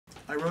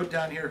I wrote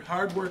down here,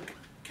 hard work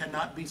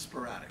cannot be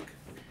sporadic.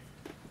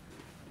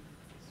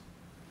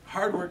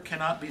 Hard work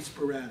cannot be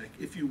sporadic.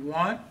 If you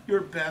want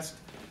your best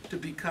to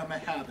become a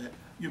habit,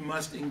 you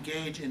must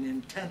engage in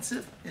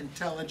intensive,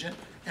 intelligent,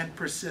 and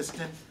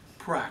persistent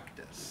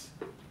practice.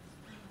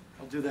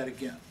 I'll do that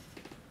again.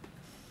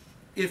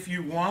 If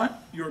you want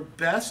your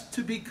best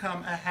to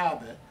become a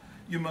habit,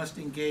 you must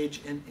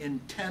engage in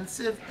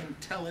intensive,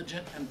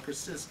 intelligent, and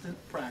persistent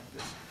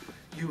practice.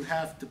 You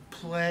have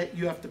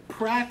to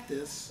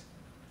practice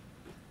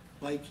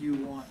like you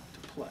want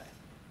to play.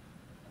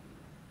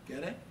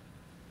 Get it?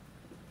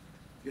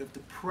 You have to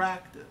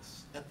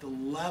practice at the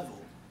level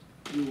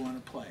you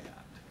want to play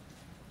at.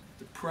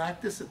 To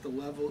practice at the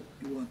level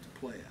you want to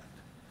play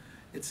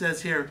at. It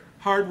says here,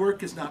 hard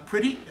work is not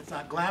pretty, it's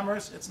not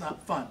glamorous, it's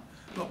not fun.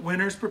 But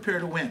winners prepare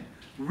to win.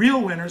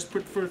 Real winners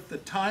put forth the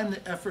time,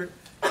 the effort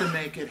to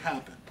make it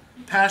happen.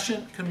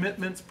 Passion,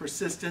 commitments,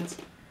 persistence,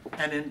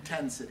 and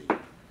intensity.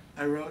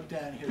 I wrote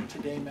down here,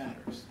 today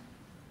matters.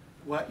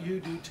 What you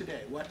do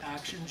today, what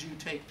actions you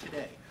take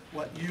today,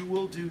 what you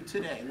will do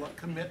today, what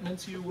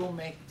commitments you will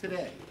make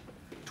today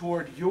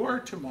toward your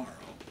tomorrow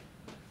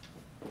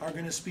are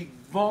going to speak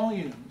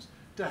volumes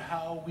to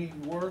how we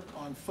work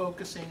on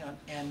focusing on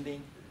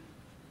ending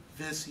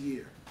this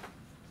year.